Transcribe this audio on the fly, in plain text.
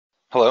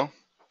Hello,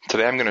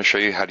 today I'm going to show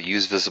you how to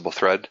use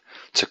VisibleThread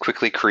to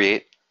quickly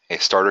create a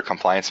starter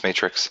compliance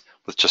matrix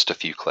with just a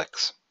few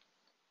clicks.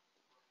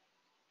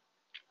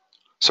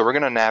 So we're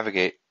going to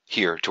navigate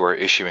here to our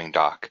issuing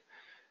doc.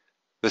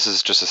 This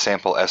is just a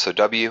sample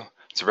SOW.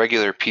 It's a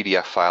regular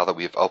PDF file that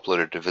we've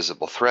uploaded to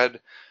VisibleThread.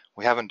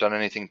 We haven't done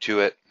anything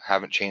to it,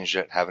 haven't changed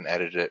it, haven't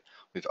edited it.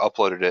 We've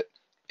uploaded it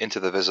into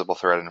the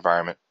VisibleThread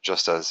environment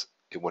just as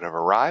it would have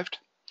arrived.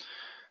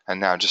 And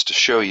now just to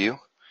show you,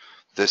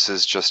 this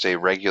is just a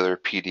regular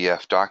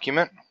PDF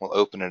document. We'll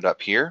open it up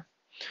here.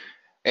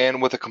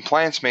 And what the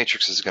compliance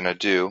matrix is going to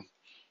do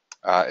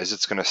is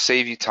it's going to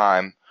save you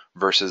time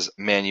versus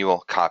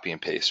manual copy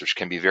and paste, which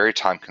can be very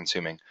time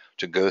consuming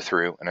to go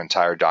through an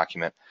entire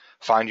document,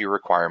 find your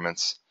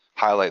requirements,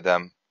 highlight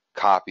them,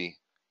 copy,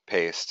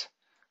 paste.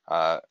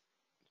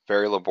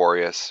 Very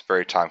laborious,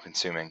 very time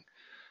consuming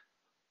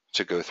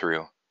to go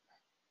through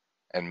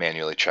and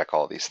manually check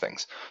all these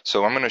things.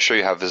 So I'm going to show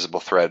you how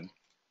VisibleThread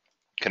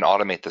can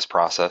automate this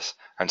process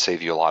and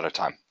save you a lot of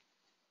time.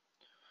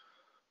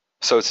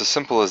 So it's as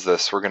simple as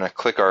this. We're going to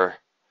click our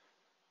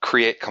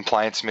Create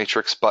Compliance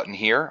Matrix button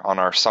here on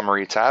our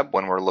Summary tab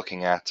when we're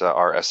looking at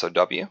our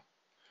SOW.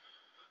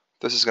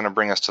 This is going to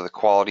bring us to the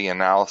Quality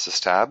Analysis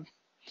tab.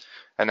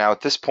 And now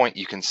at this point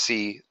you can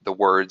see the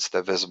words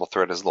that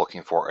VisibleThread is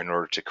looking for in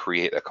order to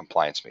create a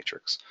compliance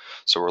matrix.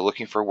 So we're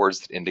looking for words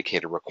that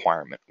indicate a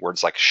requirement,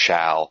 words like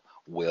shall,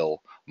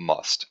 will,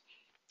 must,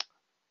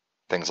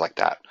 things like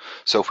that.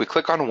 So if we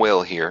click on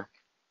will here,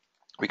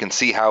 we can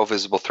see how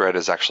VisibleThread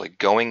is actually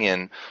going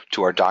in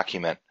to our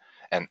document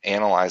and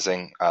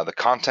analyzing the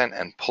content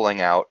and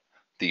pulling out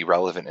the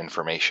relevant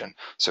information.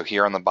 So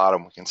here on the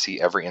bottom we can see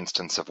every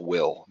instance of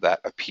will that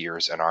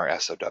appears in our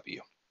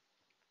SOW.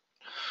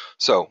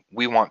 So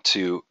we want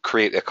to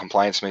create a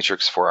compliance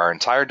matrix for our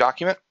entire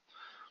document.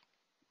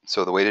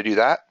 So the way to do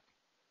that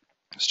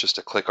is just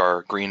to click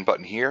our green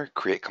button here,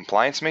 Create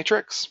Compliance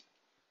Matrix.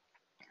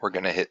 We're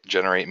going to hit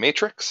Generate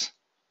Matrix.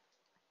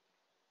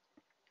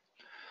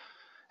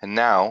 And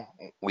now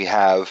we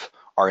have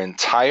our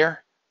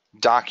entire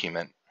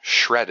document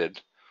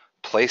shredded,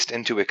 placed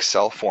into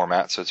Excel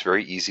format, so it's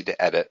very easy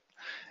to edit.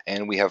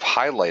 And we have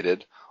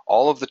highlighted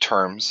all of the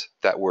terms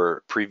that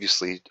were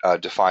previously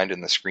defined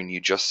in the screen you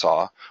just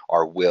saw.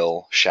 Our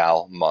will,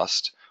 shall,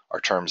 must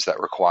are terms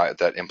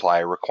that imply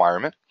a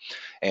requirement.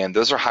 And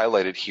those are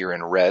highlighted here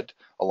in red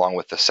along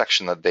with the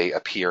section that they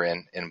appear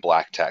in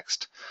black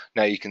text.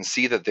 Now you can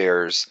see that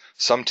there's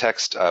some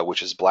text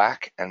which is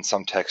black and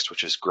some text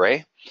which is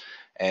gray.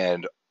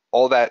 And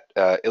all that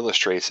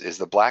illustrates is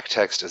the black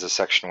text is a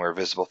section where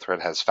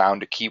VisibleThread has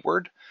found a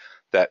keyword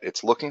that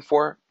it's looking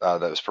for that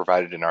was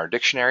provided in our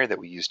dictionary that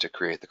we use to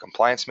create the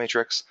compliance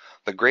matrix.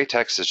 The gray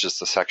text is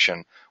just the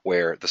section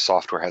where the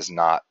software has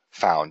not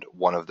found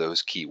one of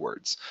those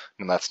keywords.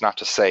 And that's not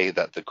to say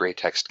that the gray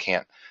text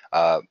can't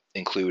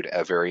include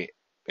a very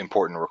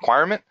important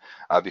requirement,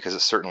 because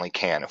it certainly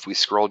can. If we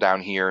scroll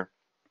down here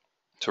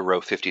to row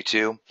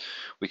 52,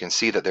 we can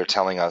see that they're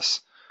telling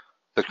us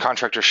the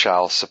contractor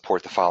shall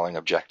support the following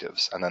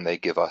objectives, and then they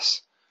give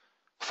us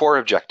 4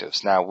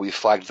 objectives. Now we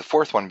flagged the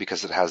 4th one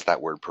because it has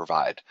that word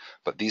provide,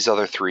 but these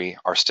other 3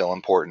 are still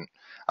important.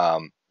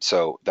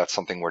 So that's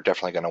something we're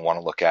definitely going to want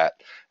to look at.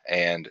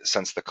 And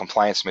since the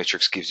compliance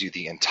matrix gives you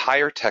the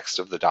entire text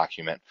of the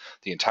document,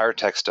 the entire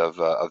text of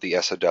the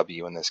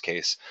SOW in this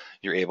case,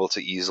 you're able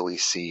to easily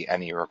see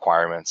any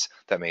requirements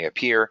that may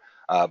appear,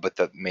 but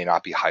that may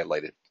not be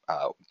highlighted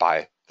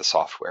by the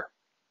software.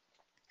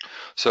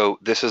 So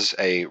this is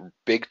a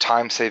big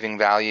time-saving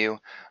value.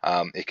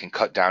 It can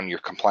cut down your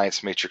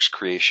compliance matrix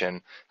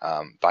creation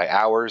by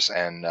hours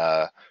and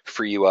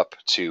free you up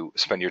to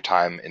spend your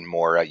time in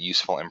more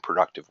useful and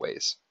productive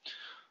ways.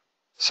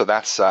 So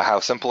that's how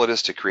simple it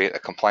is to create a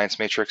compliance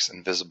matrix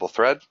in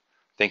VisibleThread.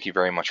 Thank you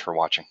very much for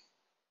watching.